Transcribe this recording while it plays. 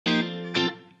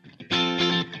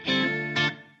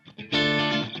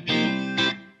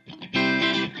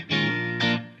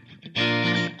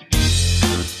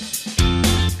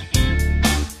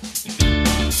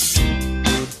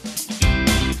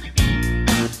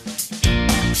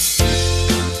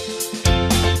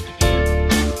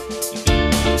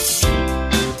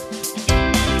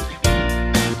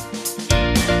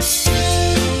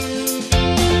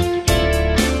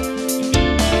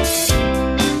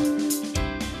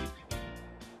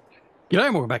G'day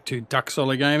and welcome back to Duck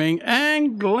Solid Gaming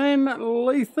and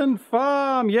Glenleathann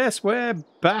Farm. Yes, we're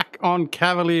back on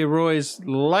Cavalier Roy's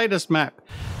latest map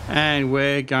and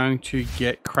we're going to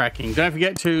get cracking. Don't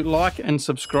forget to like and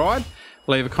subscribe,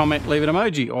 leave a comment, leave an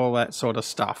emoji, all that sort of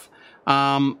stuff.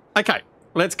 Okay,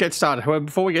 let's get started. However,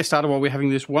 before we get started, while we're having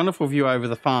this wonderful view over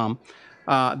the farm,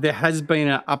 there has been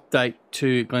an update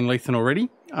to Glenleathann already,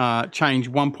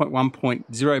 change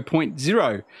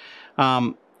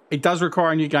 1.1.0.0. It does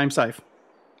require a new game save.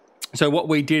 So what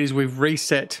we did is we've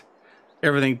reset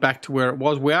everything back to where it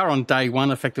was. We are on day one,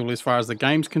 effectively, as far as the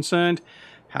game's concerned.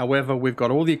 However, we've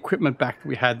got all the equipment back that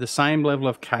we had, the same level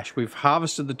of cash. We've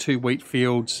harvested the 2 wheat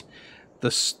fields.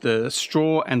 The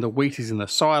straw and the wheat is in the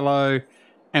silo,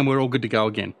 and we're all good to go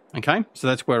again. Okay, so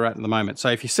that's where we're at the moment.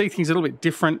 So if you see things a little bit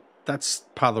different, that's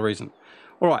part of the reason.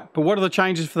 All right, but what are the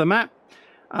changes for the map?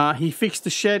 He fixed the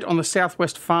shed on the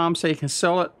southwest farm so you can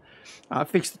sell it.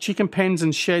 Fixed the chicken pens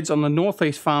and sheds on the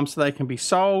northeast farm so they can be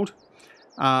sold.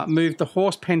 Moved the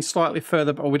horse pen slightly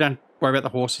further, but we don't worry about the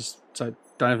horses, so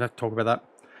don't even have to talk about that.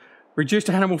 Reduced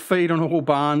animal feed on all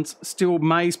barns. Still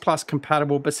maize plus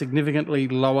compatible, but significantly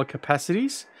lower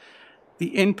capacities.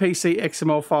 The NPC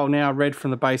XML file now read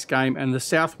from the base game, and the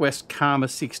Southwest Karma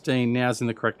 16 now is in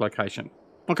the correct location.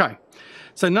 Okay,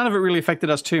 so none of it really affected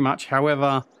us too much.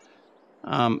 However,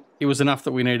 it was enough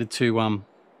that we needed to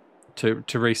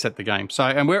reset the game. So,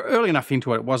 and we're early enough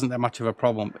into it, it wasn't that much of a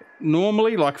problem.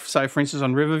 Normally, like say for instance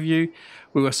on Riverview,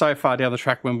 we were so far down the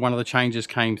track when one of the changes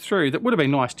came through that would have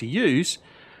been nice to use.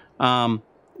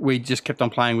 We just kept on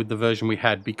playing with the version we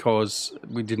had because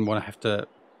we didn't want to have to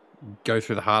go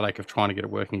through the heartache of trying to get it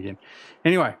working again.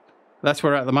 Anyway, that's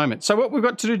where we're at the moment. So what we've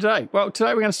got to do today? Well,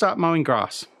 today we're going to start mowing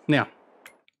grass. Now,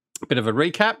 a bit of a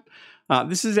recap.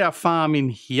 This is our farm in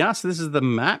here. So this is the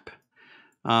map.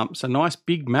 It's a nice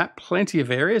big map, plenty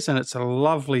of areas, and it's a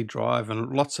lovely drive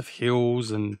and lots of hills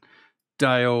and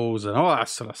dales and all that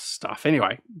sort of stuff.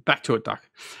 Anyway, back to it, Duck.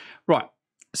 Right,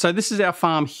 so this is our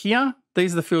farm here.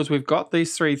 These are the fields we've got,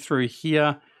 these 3 through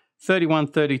here, 31,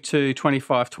 32,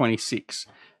 25, 26.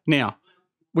 Now,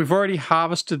 we've already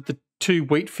harvested the 2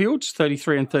 wheat fields,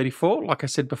 33 and 34, like I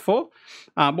said before.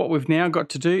 What we've now got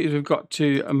to do is we've got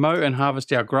to mow and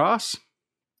harvest our grass.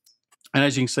 And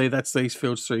as you can see, that's these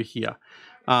fields through here.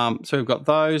 So we've got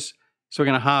those. So we're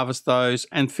going to harvest those.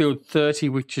 And field 30,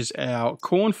 which is our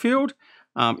cornfield,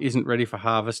 isn't ready for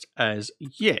harvest as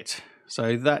yet.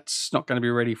 So that's not going to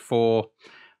be ready for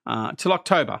till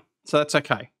October. So that's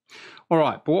okay. All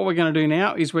right. But what we're going to do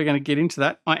now is we're going to get into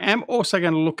that. I am also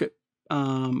going to look at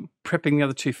prepping the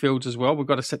other 2 fields as well. We've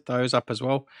got to set those up as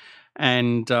well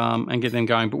and get them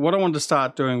going. But what I wanted to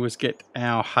start doing was get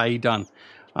our hay done.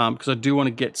 Because I do want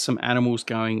to get some animals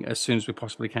going as soon as we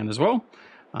possibly can as well.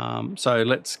 So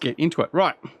let's get into it.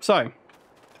 Right, so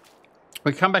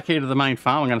we come back here to the main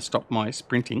farm. I'm going to stop my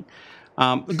sprinting.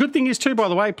 The good thing is too, by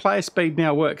the way, player speed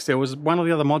now works. There was one of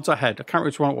the other mods I had, I can't remember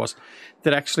which one it was,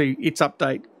 that actually its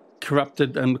update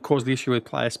corrupted and caused the issue with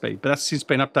player speed. But that's since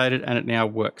been updated and it now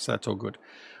works, so that's all good.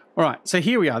 All right, so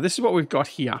here we are. This is what we've got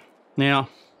here. Now,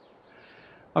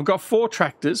 I've got 4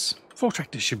 tractors. 4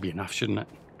 tractors should be enough, shouldn't it?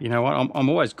 You know what? I'm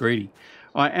always greedy.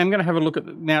 I am going to have a look at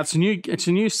now. It's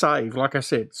a new save, like I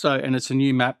said. So, and it's a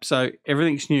new map, so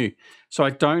everything's new. So I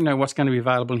don't know what's going to be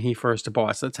available in here for us to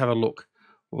buy. So let's have a look.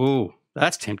 Oh,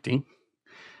 that's tempting.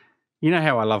 You know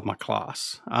how I love my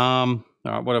class. All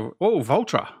right, whatever. Oh,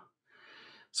 Voltra.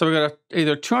 So we've got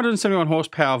either a 271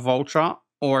 horsepower Voltra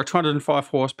or a 205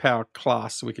 horsepower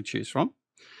class we could choose from.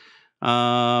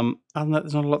 Other than that,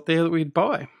 there's not a lot there that we'd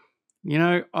buy. You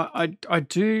know, I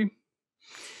do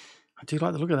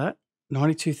like the look of that.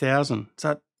 92,000. Is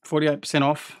that 48%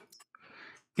 off?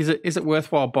 Is it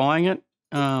worthwhile buying it?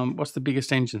 What's the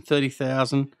biggest engine?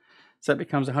 30,000. So that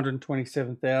becomes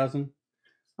 127,000.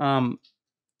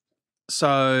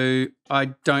 So I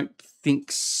don't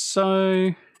think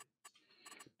so.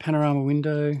 Panorama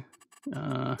window.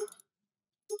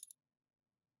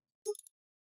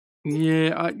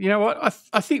 Yeah, you know what?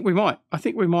 I think we might. I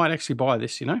think we might actually buy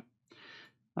this. You know,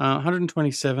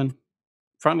 127.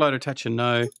 Front loader attacher,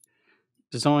 no.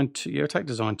 Design 2, yeah, take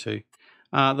design 2.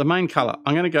 The main colour,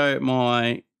 I'm going to go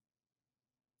my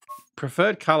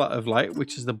preferred colour of late,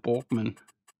 which is the Borkman.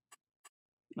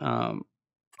 That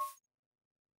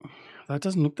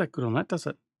doesn't look that good on that, does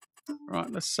it?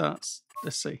 Right, let's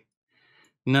see.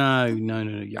 No,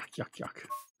 yuck.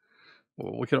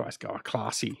 Well, we could always go a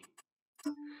classy.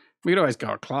 We could always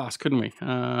go a class, couldn't we?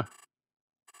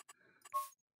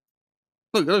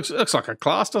 Look, it looks like a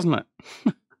class, doesn't it?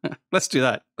 Let's do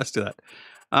that.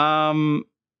 All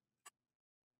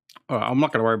right, I'm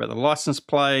not going to worry about the license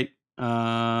plate.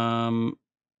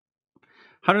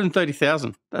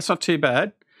 130,000. That's not too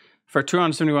bad for a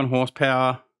 271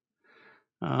 horsepower.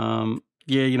 Yeah,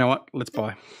 you know what? Let's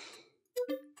buy.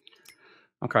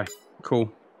 Okay,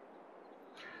 cool.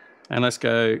 And let's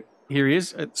go. Here he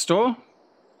is at the store.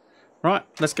 Right,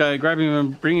 let's go grab him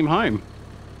and bring him home.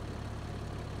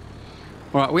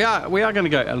 All right, we are going to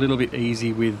go a little bit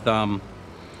easy with our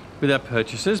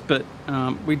purchases, but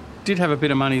we did have a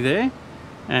bit of money there,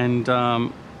 and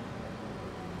now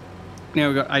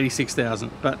we've got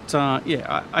 86,000. But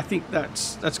yeah, I think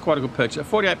that's quite a good purchase.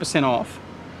 48% off.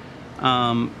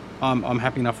 I'm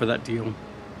happy enough with that deal.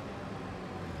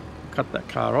 Cut that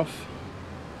car off.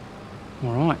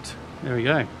 All right, there we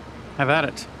go. Have at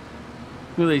it.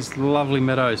 Look at these lovely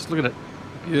meadows. Look at it.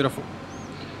 Beautiful.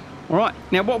 All right,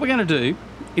 now what we're going to do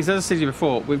is, as I said to you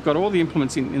before, we've got all the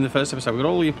implements in the first episode. We've got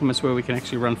all the implements where we can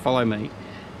actually run follow me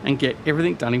and get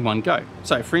everything done in one go.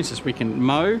 So, for instance, we can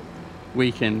mow,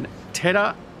 we can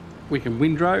tether, we can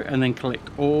windrow, and then collect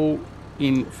all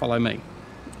in follow me.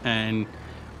 And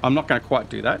I'm not going to quite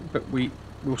do that, but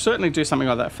we'll certainly do something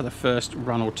like that for the first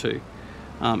run or two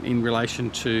in relation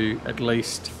to at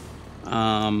least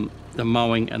the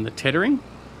mowing and the tethering.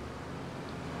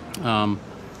 Yeah,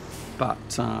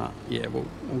 we'll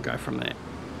go from there.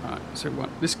 All right, so we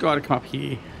want this guy to come up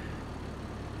here.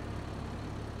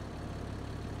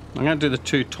 I'm going to do the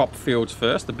 2 top fields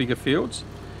first, the bigger fields.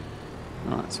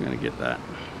 All right, so we're going to get that.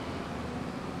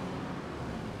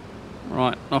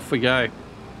 Right, off we go.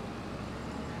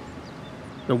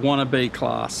 The wannabe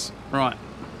class. Right.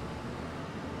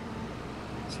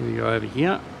 So we go over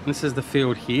here. This is the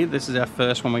field here. This is our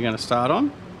first one we're going to start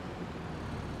on.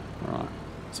 All right.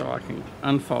 So I can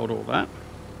unfold all that.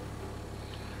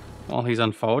 While he's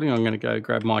unfolding, I'm going to go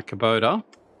grab my Kubota.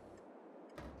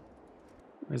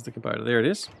 Where's the Kubota? There it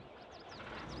is.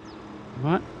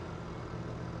 All right.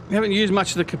 We haven't used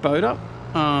much of the Kubota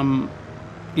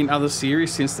in other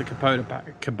series since the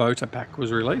Kubota pack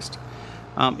was released.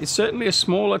 It's certainly a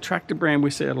smaller tractor brand we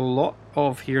see a lot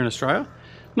of here in Australia.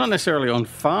 Not necessarily on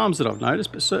farms that I've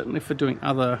noticed, but certainly for doing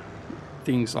other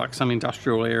things like some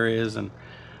industrial areas and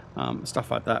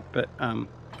stuff like that. But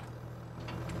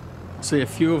see a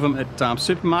few of them at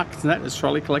supermarkets and that is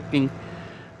trolley collecting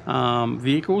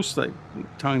vehicles, they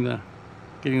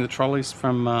getting the trolleys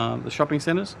from the shopping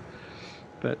centres.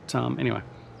 But anyway,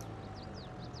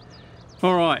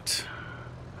 all right.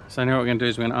 So now what we're going to do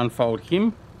is we're going to unfold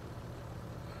him.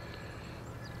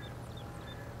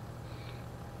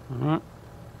 All right.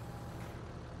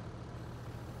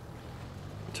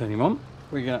 Turn him on.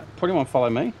 We're going to put him on follow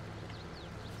me.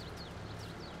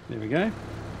 There we go.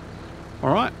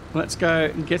 All right, let's go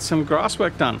and get some grass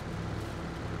work done.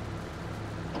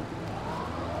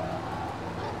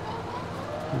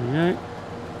 There we go.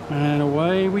 And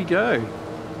away we go.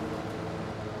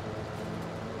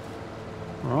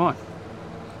 All right.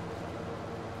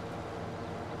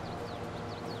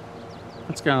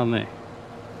 What's going on there?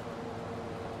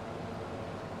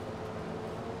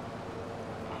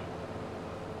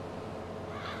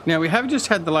 Now, we have just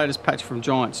had the latest patch from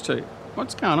Giants too.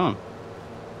 What's going on?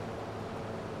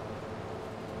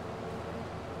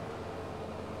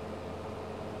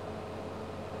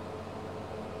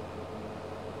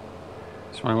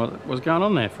 Just wondering what was going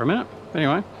on there for a minute.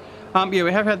 Anyway, yeah,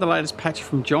 we have had the latest patch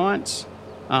from Giants.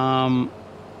 I'm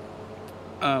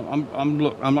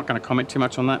not going to comment too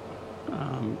much on that.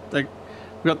 We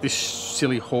got this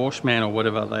silly horseman or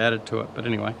whatever they added to it, but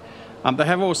anyway. They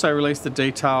have also released the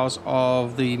details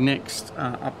of the next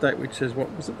update, which is,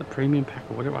 what was it, the premium pack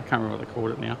or whatever? I can't remember what they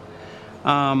called it now.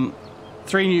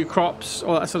 3 new crops,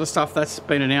 all that sort of stuff, that's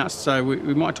been announced. So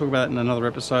we might talk about that in another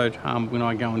episode when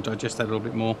I go and digest that a little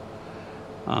bit more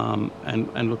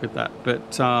and look at that.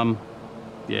 But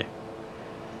yeah,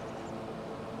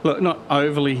 look, not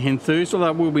overly enthused,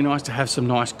 although it will be nice to have some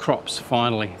nice crops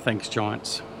finally. Thanks,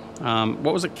 Giants.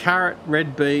 What was it? Carrot,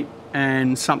 red beet,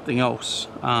 and something else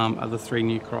are the 3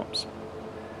 new crops.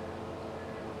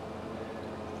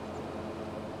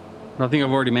 But I think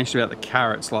I've already mentioned about the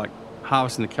carrots, like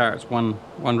harvesting the carrots, one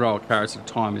row of carrots at a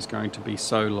time is going to be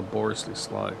so laboriously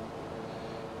slow.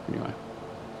 Anyway.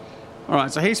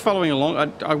 Alright, so he's following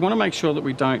along. I want to make sure that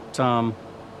we don't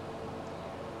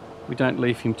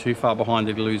leave him too far behind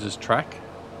that he loses track.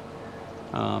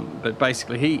 But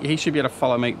basically he should be able to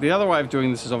follow me. The other way of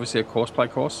doing this is obviously a course-play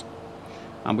course.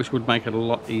 Which would make it a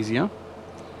lot easier,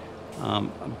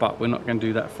 but we're not going to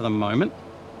do that for the moment.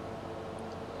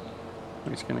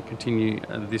 We're just going to continue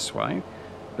this way.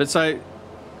 But so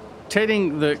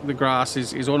tedding the grass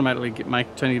is automatically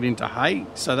turning it into hay,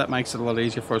 so that makes it a lot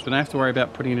easier for us. We don't have to worry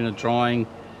about putting it in a drying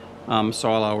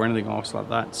silo or anything else like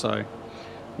that. So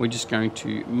we're just going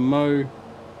to mow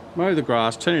mow the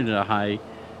grass, turn it into hay,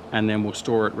 and then we'll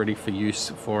store it ready for use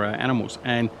for our animals.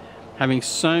 And having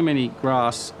so many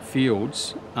grass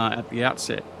fields at the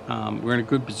outset, we're in a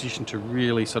good position to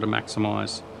really sort of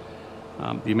maximise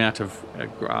the amount of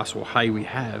grass or hay we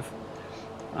have.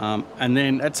 And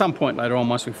then at some point later on,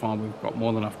 once we find we've got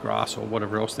more than enough grass or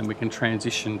whatever else, then we can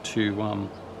transition to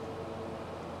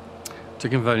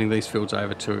converting these fields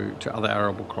over to other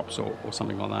arable crops or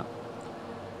something like that.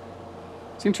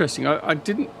 It's interesting. I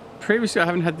previously I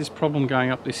haven't had this problem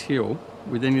going up this hill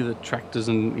with any of the tractors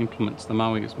and implements, the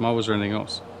mowers or anything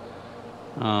else.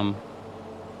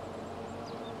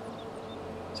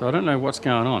 So I don't know what's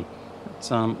going on. It's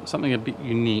something a bit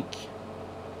unique.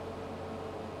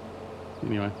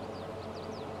 Anyway,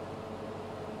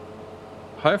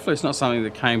 hopefully it's not something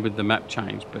that came with the map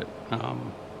change, but it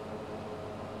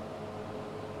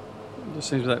just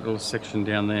seems that little section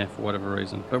down there for whatever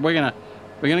reason. But we're gonna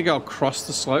go across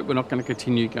the slope. We're not going to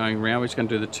continue going around. We're just going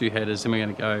to do the 2 headers, then we're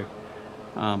going to go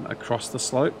across the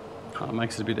slope.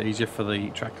 Makes it a bit easier for the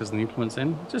tractors and the implements.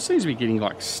 Then it just seems to be getting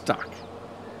like stuck.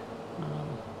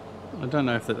 I don't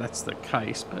know if that's the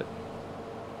case, but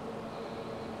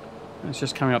it's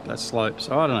just coming up that slope,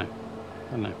 so I don't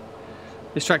know.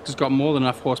 This tractor's got more than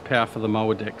enough horsepower for the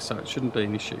mower deck, so it shouldn't be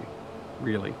an issue,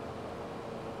 really.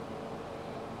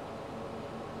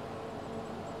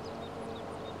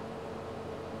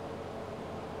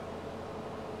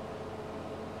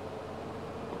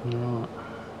 Right.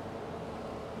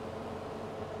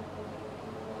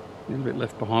 A little bit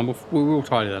left behind. We will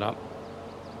tidy that up.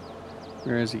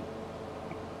 Where is he?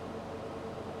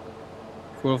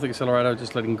 Full off the accelerator,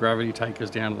 just letting gravity take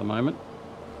us down at the moment.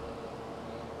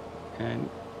 And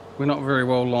we're not very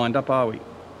well lined up, are we?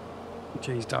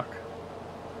 Geez, duck.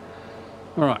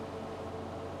 Alright.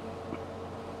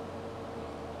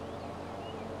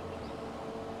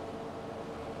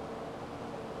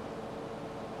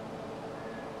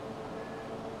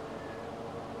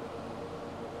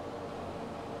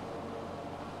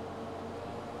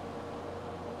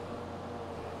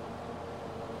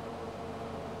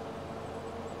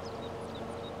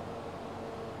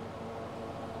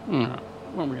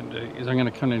 What I'm going to do is I'm going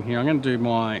to come in here. I'm going to do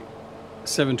my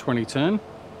 720 turn.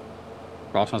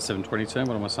 Well, it's not 720 turn.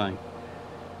 What am I saying?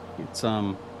 It's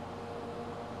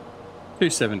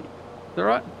 270. Is that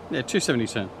right? Yeah, 270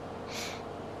 turn.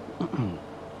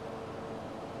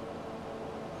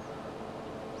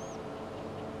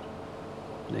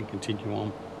 Then continue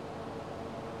on.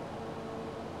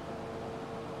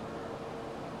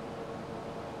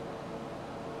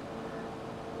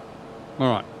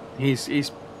 All right. He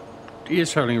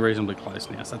is travelling reasonably close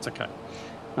now, so that's okay.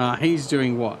 He's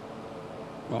doing what?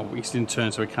 Well, he's in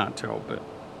turn, so we can't tell, but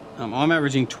I'm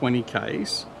averaging 20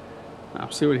 Ks.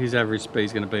 I'll see what his average speed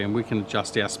is going to be, and we can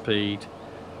adjust our speed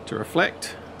to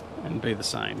reflect and be the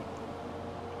same.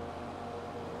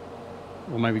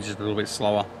 Or maybe just a little bit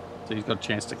slower, so he's got a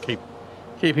chance to keep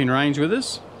in range with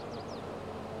us.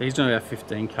 He's doing about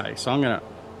 15 K, so I'm going to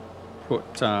put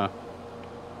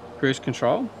cruise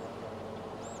control.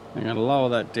 I'm going to lower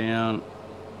that down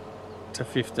to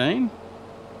 15.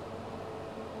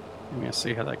 I'm going to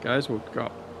see how that goes. We've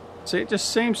got, see, it just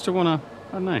seems to want to,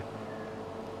 I don't know.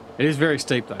 It is very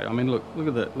steep though. I mean, look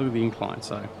at the incline.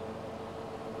 So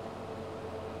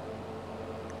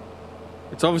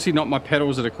it's obviously not my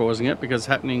pedals that are causing it, because it's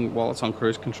happening while it's on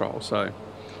cruise control. So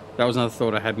that was another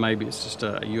thought I had. Maybe it's just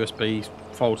a USB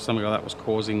fault, something like that was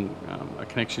causing a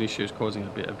connection issue, is causing a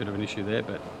bit of an issue there,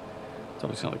 but it's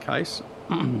obviously not the case.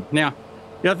 Now,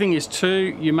 the other thing is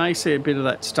too, you may see a bit of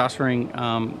that stuttering.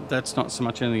 That's not so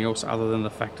much anything else other than the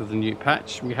fact of the new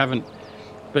patch. We haven't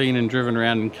been and driven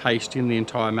around and cased in the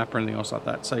entire map or anything else like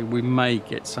that, so we may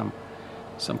get some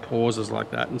pauses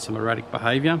like that and some erratic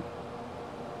behaviour.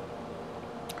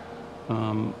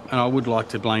 And I would like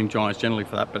to blame Giants generally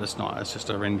for that, but it's not. It's just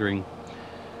a rendering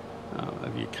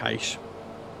of your cache,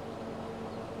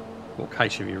 or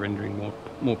cache of your rendering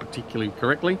more particularly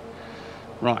correctly.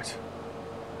 Right.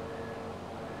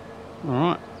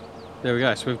 Alright, there we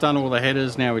go. So we've done all the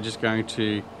headers. Now we're just going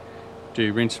to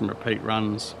do rinse and repeat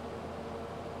runs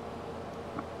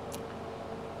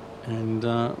and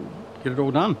get it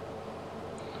all done.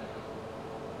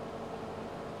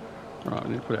 Alright,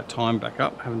 we need to put our time back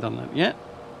up. Haven't done that yet.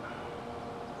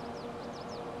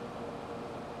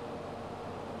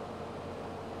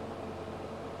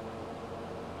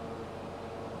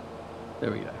 There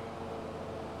we go.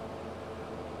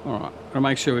 Alright, got to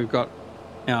make sure we've got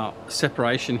our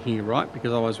separation here right,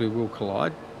 because otherwise we will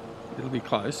collide. It'll be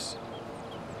close.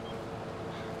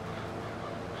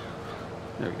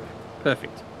 There we go.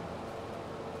 Perfect.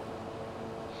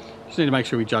 Just need to make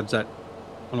sure we judge that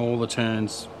on all the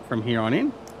turns from here on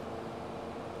in,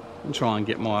 and try and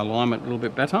get my alignment a little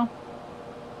bit better.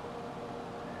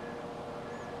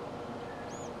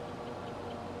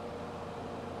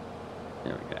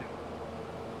 There we go.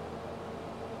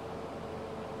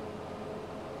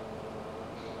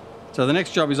 So the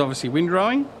next job is obviously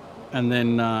windrowing and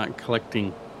then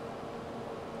collecting.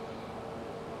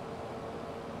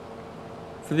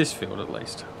 For this field at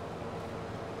least.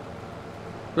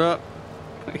 But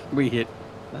we hit.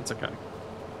 That's okay.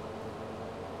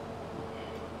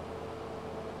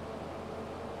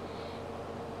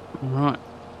 Alright.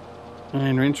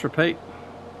 And rinse, repeat.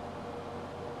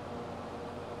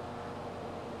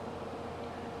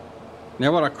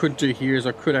 Now what I could do here is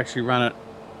I could actually run it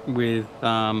with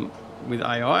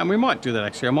AI, and we might do that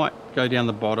actually. I might go down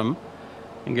the bottom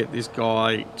and get this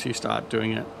guy to start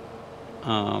doing it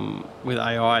with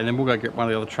AI, and then we'll go get one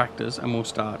of the other tractors and we'll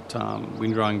start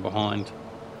windrowing behind.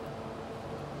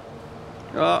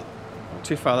 Oh,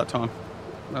 too far that time.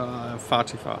 Far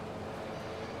too far.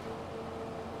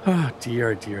 Oh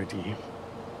dear, oh dear, oh dear.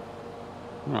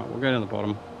 Alright, we'll go down the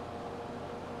bottom.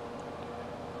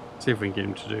 See if we can get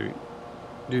him to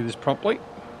do this properly.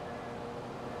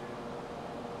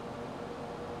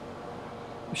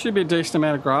 There should be a decent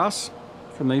amount of grass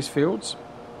from these fields.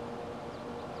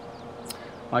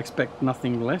 I expect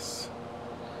nothing less,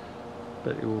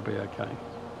 but it will be okay.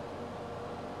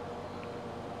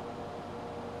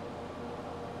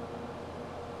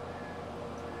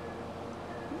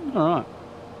 All right.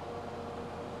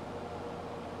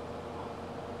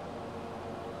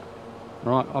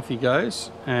 All right, off he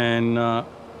goes, and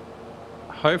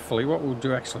hopefully what we'll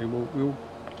do actually, we'll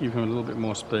give him a little bit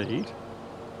more speed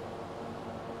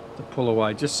to pull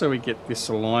away, just so we get this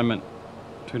alignment,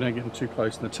 so we don't get him too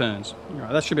close in the turns. All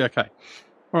right, that should be okay.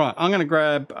 All right, I'm going to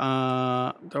grab, do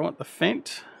I want the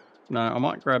Fent? No, I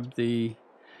might grab the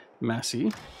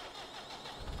Massey.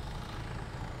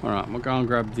 All right, we'll go and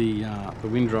grab the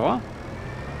windrower,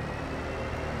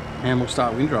 and we'll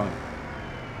start windrowing.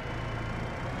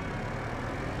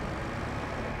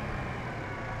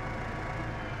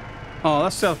 Oh,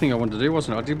 that's the other thing I wanted to do,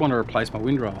 wasn't it? I did want to replace my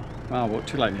windrower. Oh, well,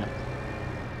 too late now.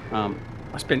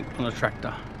 I spent on a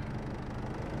tractor.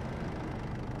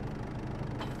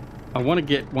 I want to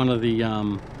get one of the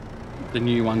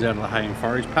new ones out of the hay and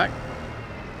forage pack,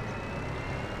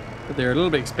 but they're a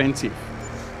little bit expensive.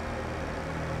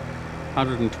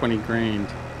 120 grand.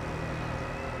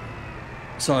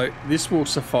 So this will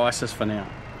suffice us for now.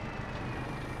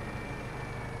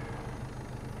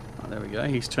 Oh, there we go.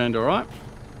 He's turned all right.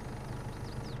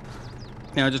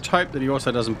 Now I just hope that he also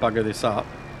doesn't bugger this up.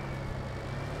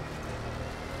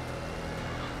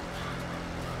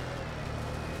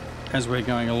 As we're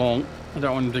going along, I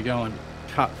don't want him to go and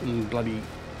cut and bloody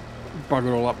bugger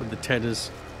it all up with the tedders.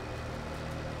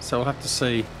 So we'll have to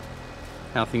see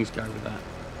how things go with that.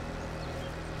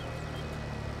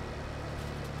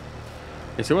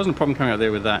 Yes, there wasn't a problem coming out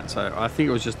there with that, so I think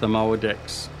it was just the mower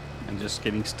decks and just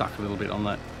getting stuck a little bit on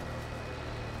that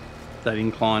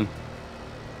incline.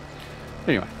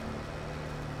 Anyway,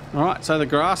 all right, so the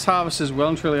grass harvest is well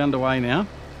and truly underway now.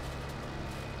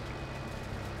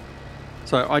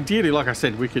 So ideally, like I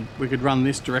said, we could run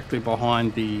this directly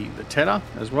behind the tedder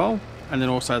as well, and then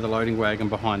also the loading wagon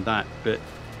behind that. But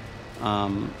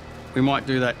we might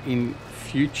do that in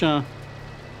future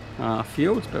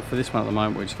fields. But for this one at the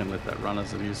moment, we're just going to let that run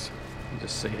as it is and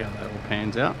just see how that all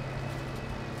pans out.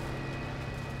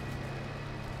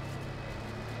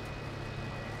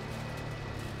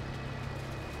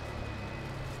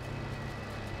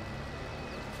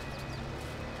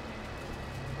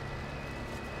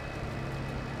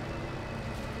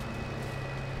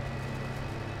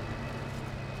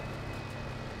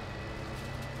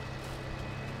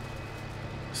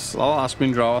 Slow ass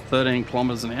windrower, 13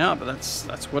 kilometers an hour, but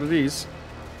that's what it is.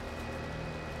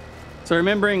 So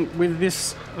remembering with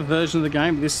this version of the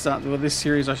game, this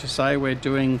series I should say, we're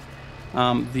doing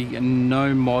the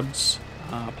no mods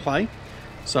play.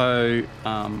 So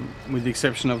with the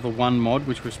exception of the one mod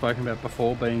which we've spoken about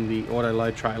before, being the auto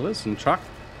load trailers and truck,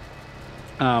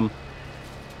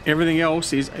 everything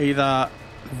else is either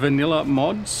vanilla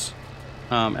mods,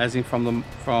 as in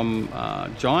from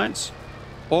Giants,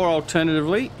 or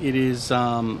alternatively, it is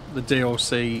the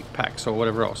DLC packs or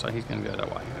whatever else. So he's going to go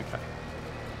that way. Okay.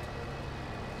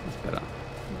 That's better.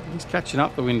 He's catching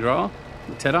up, the windrower.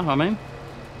 The tedder, I mean.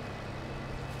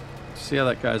 See how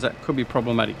that goes. That could be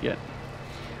problematic yet.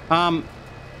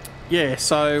 Yeah,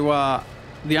 so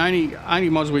the only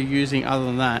mods we're using other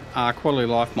than that are quality of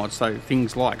life mods. So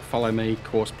things like Follow Me,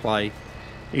 Course Play,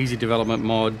 Easy Development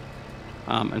mod,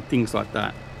 and things like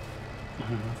that.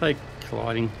 Are they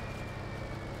colliding?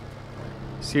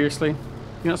 Seriously?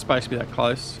 You're not supposed to be that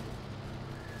close.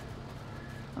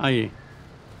 Are you?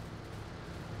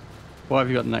 Why have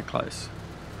you gotten that close?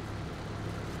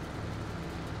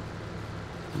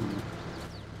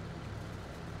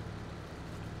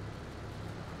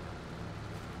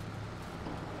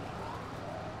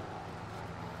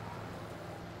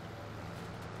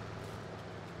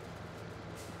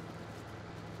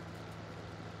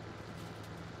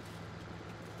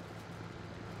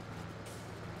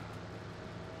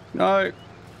 No.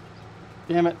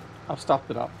 Damn it. I've stuffed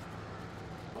it up.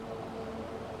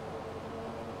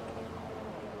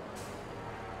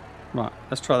 Right,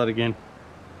 let's try that again.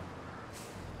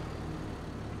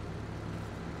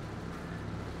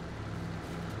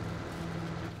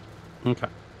 Okay.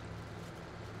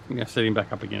 I'm going to set him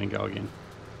back up again and go again.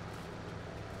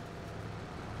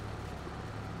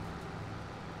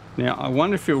 Now, I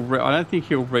wonder if he'll... I don't think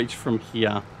he'll reach from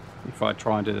here if I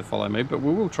try and do the follow me, but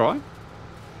we will try.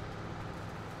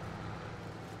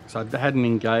 So I hadn't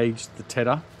engaged the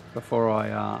tether before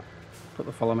I put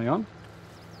the follow me on.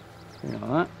 Something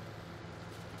like that.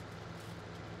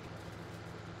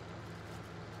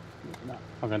 No,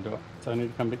 I'm going to do it. So I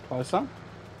need to come a bit closer.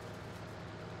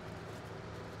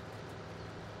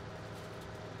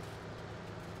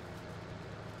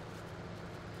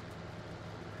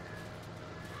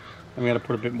 I'm going to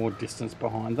put a bit more distance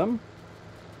behind them.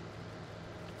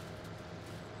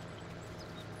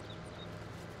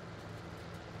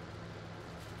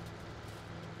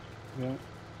 Yeah.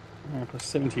 I'm going to put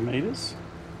 70 meters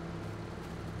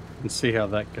and see how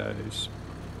that goes.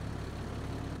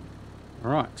 All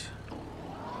right.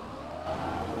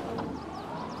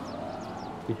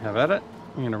 We have at it.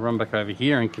 I'm going to run back over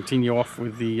here and continue off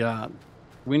with the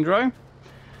windrow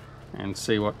and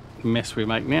see what mess we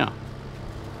make now.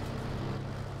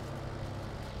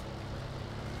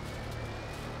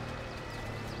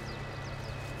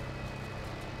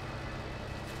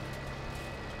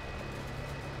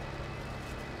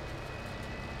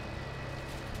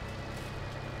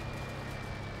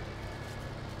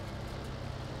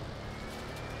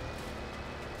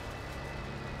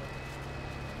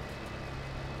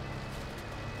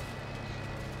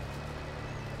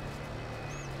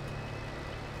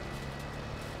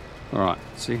 Alright,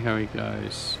 see how he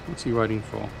goes. What's he waiting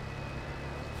for?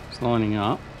 He's lining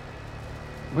up.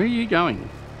 Where are you going?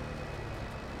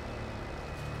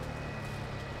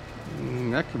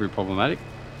 That could be problematic.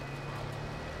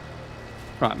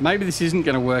 Right, maybe this isn't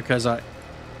going to work as it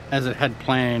had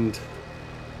planned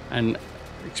and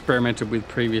experimented with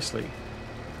previously.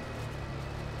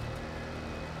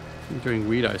 I'm doing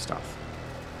weirdo stuff.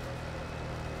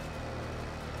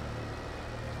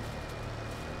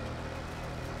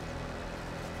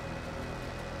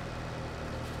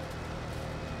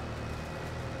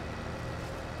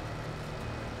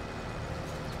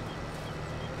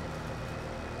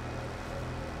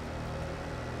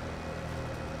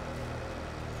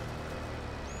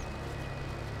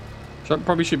 So it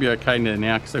probably should be okay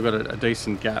now because they've got a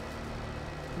decent gap.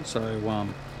 So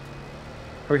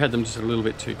probably had them just a little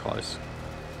bit too close.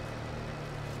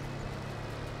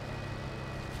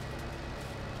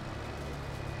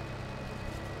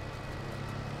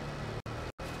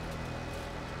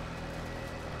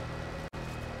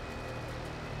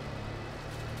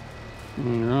 All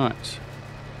right.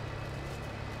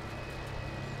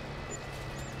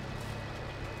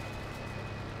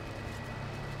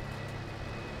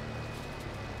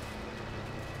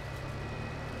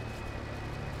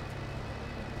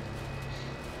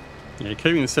 Yeah,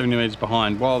 keeping the 70 meters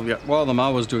behind while the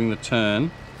mower's doing the turn.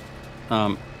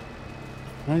 No,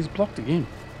 he's blocked again.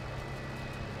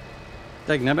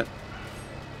 Dagnabbit.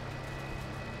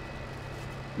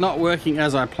 Not working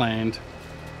as I planned.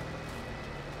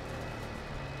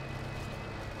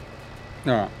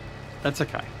 Alright, that's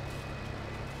okay.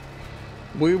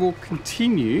 We will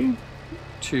continue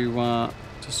to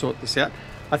sort this out.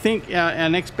 I think our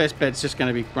next best bet is just going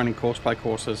to be running course play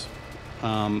courses.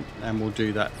 And we'll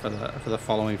do that for the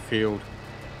following field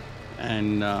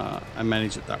and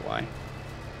manage it that way.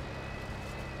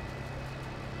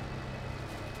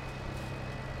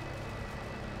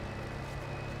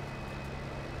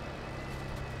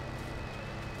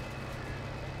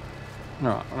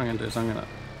 Alright, what I'm going to do is I'm going to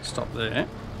stop there.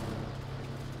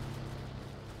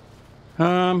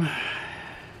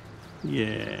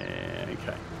 Yeah,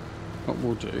 okay. What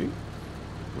we'll do,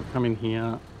 we'll come in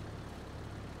here.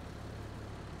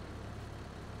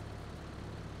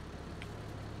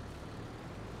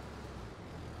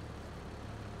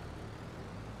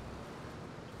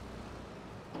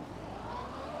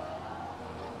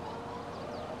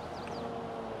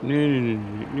 No,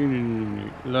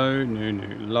 low,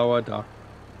 no, lower duck,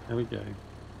 There we go.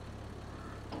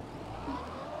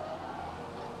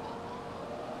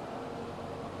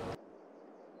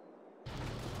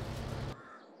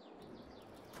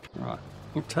 Right,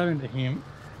 we'll tow into him.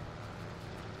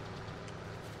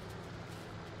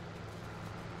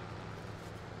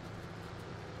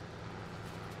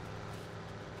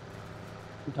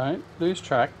 Don't lose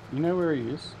track. You know where he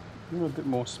is. Give him a bit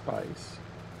more space.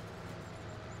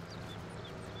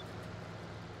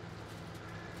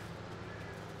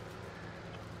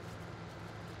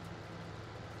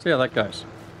 See how that goes.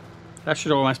 That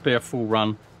should almost be a full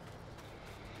run.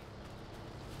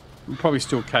 We'll probably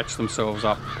still catch themselves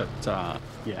up, but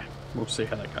yeah, we'll see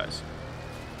how that goes.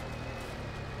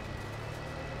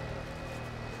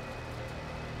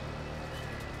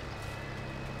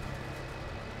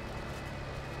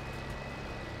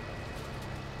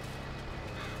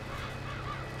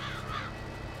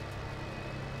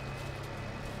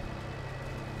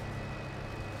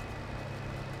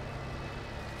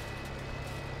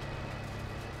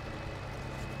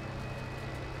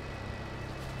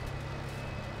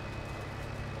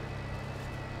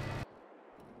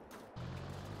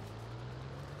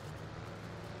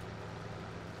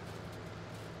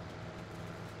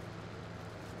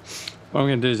 What I'm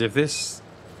going to do is, if this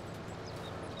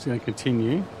is going to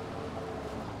continue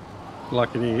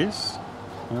like it is,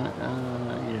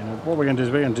 yeah, what we're going to do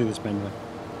is we're going to do this manually.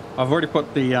 I've already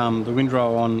put the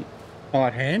windrow on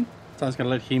right hand, so I was going to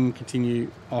let him continue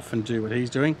off and do what he's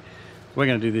doing. We're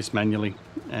going to do this manually,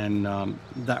 and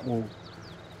that will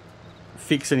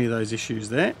fix any of those issues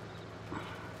there.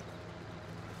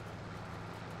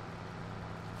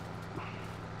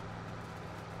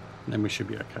 And then we should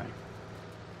be okay.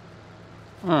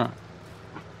 Alright.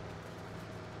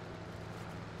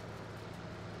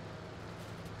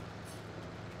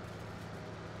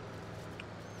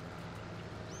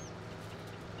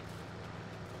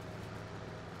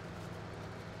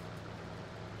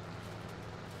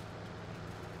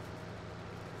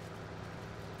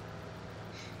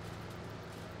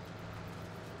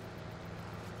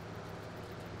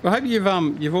 Well, I hope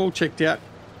you've all checked out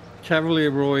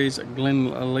Cavalier-Roy's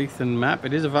Glenleathann map.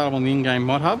 It is available on the in-game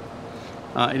ModHub.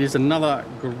 It is another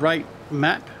great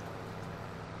map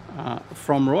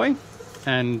from Roy,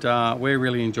 and we're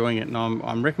really enjoying it. And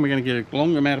I reckon we're going to get a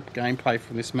long amount of gameplay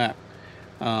from this map.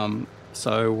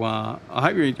 So I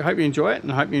hope you enjoy it,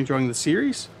 and I hope you're enjoying the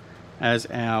series, as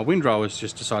our windrow has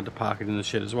just decided to park it in the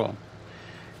shed as well.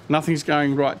 Nothing's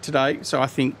going right today, so I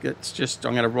think it's just,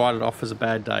 I'm going to write it off as a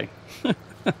bad day.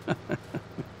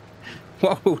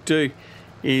 What we'll do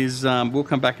is we'll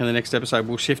come back in the next episode.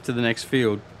 We'll shift to the next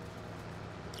field,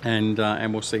 and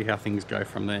we'll see how things go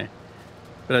from there.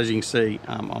 But as you can see,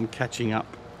 I'm catching up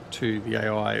to the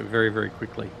AI very, very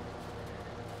quickly.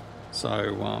 So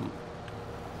I'm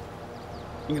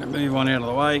going to move on out of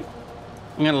the way.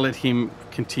 I'm going to let him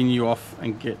continue off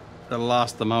and get the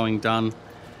last of the mowing done,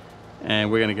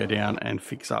 and we're going to go down and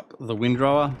fix up the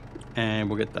windrower, and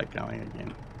we'll get that going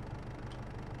again.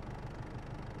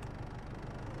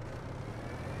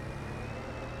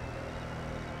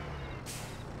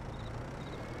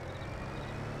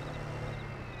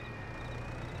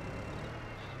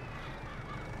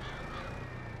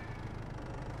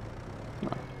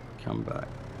 Come back.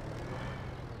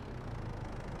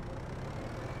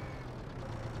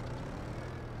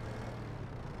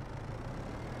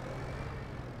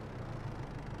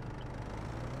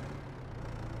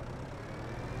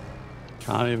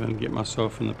 Can't even get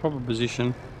myself in the proper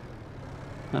position.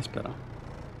 That's better.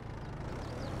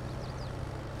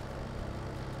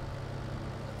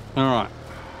 All right.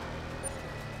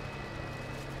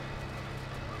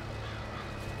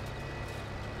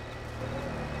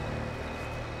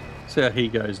 See how he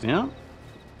goes now.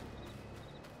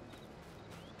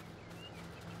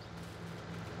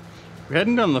 We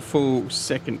hadn't done the full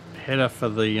second header for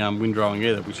the windrowing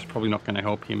either, which is probably not going to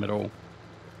help him at all.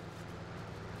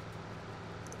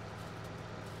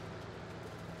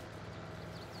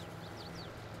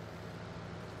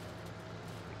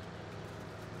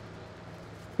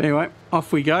 Anyway,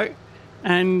 off we go.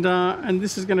 And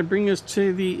this is going to bring us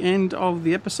to the end of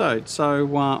the episode.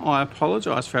 So I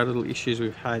apologise for our little issues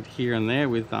we've had here and there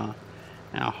with our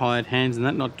hired hands and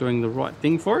that not doing the right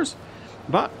thing for us.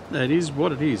 But it is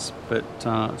what it is. But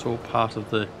it's all part of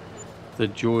the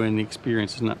joy and the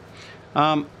experience, isn't it?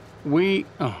 Oh,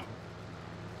 no,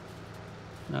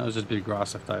 there's just a bit of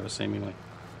grass left over, seemingly.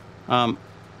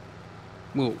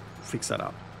 We'll fix that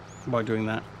up by doing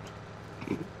that.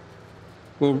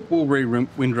 We'll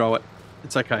re-windrow it.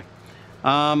 It's okay.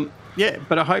 Yeah,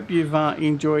 but I hope you've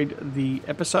enjoyed the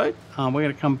episode. We're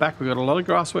going to come back. We've got a lot of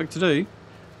grass work to do,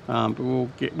 But we'll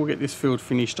get this field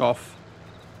finished off,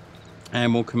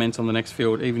 and we'll commence on the next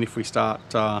field. Even if we start,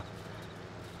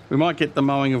 we might get the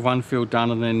mowing of one field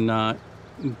done and then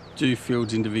do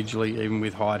fields individually, even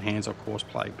with hired hands or course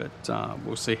play. But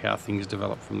we'll see how things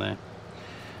develop from there.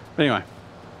 But anyway,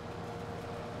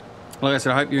 like I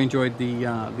said, I hope you enjoyed the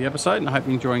episode, and I hope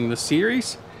you're enjoying the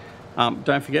series.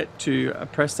 Don't forget to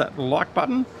press that like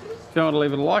button. If you want to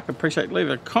leave it a like, I appreciate it. Leave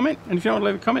it a comment, and if you want to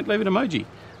leave a comment, leave it an emoji,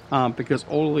 because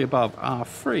all of the above are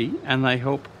free and they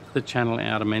help the channel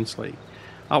out immensely.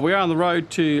 We are on the road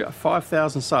to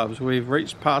 5,000 subs. We've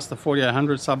reached past the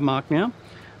 4,800 sub mark now,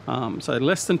 so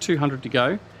less than 200 to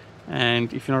go.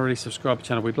 And if you're not already subscribed to the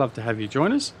channel, we'd love to have you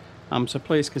join us. So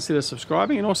please consider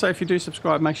subscribing, and also if you do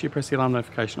subscribe, make sure you press the alarm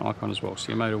notification icon as well, so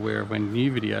you're made aware of when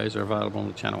new videos are available on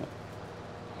the channel.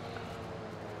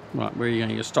 Right, where are you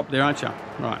going? You're stop there, aren't you?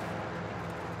 Right.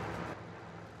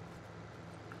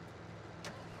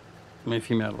 Move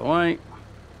him out of the way.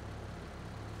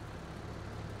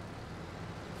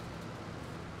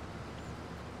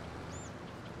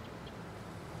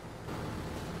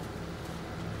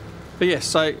 But yes,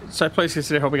 so please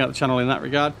consider helping out the channel in that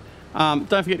regard. Don't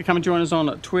forget to come and join us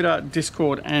on Twitter,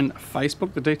 Discord, and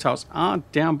Facebook. The details are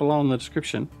down below in the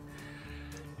description.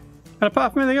 And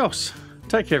apart from anything else,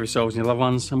 take care of yourselves and your loved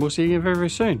ones, and we'll see you again very, very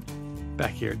soon.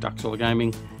 Back here at Duxall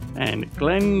Gaming and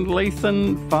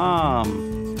Glenleathann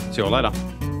Farm. See you all later.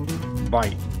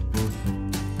 Bye.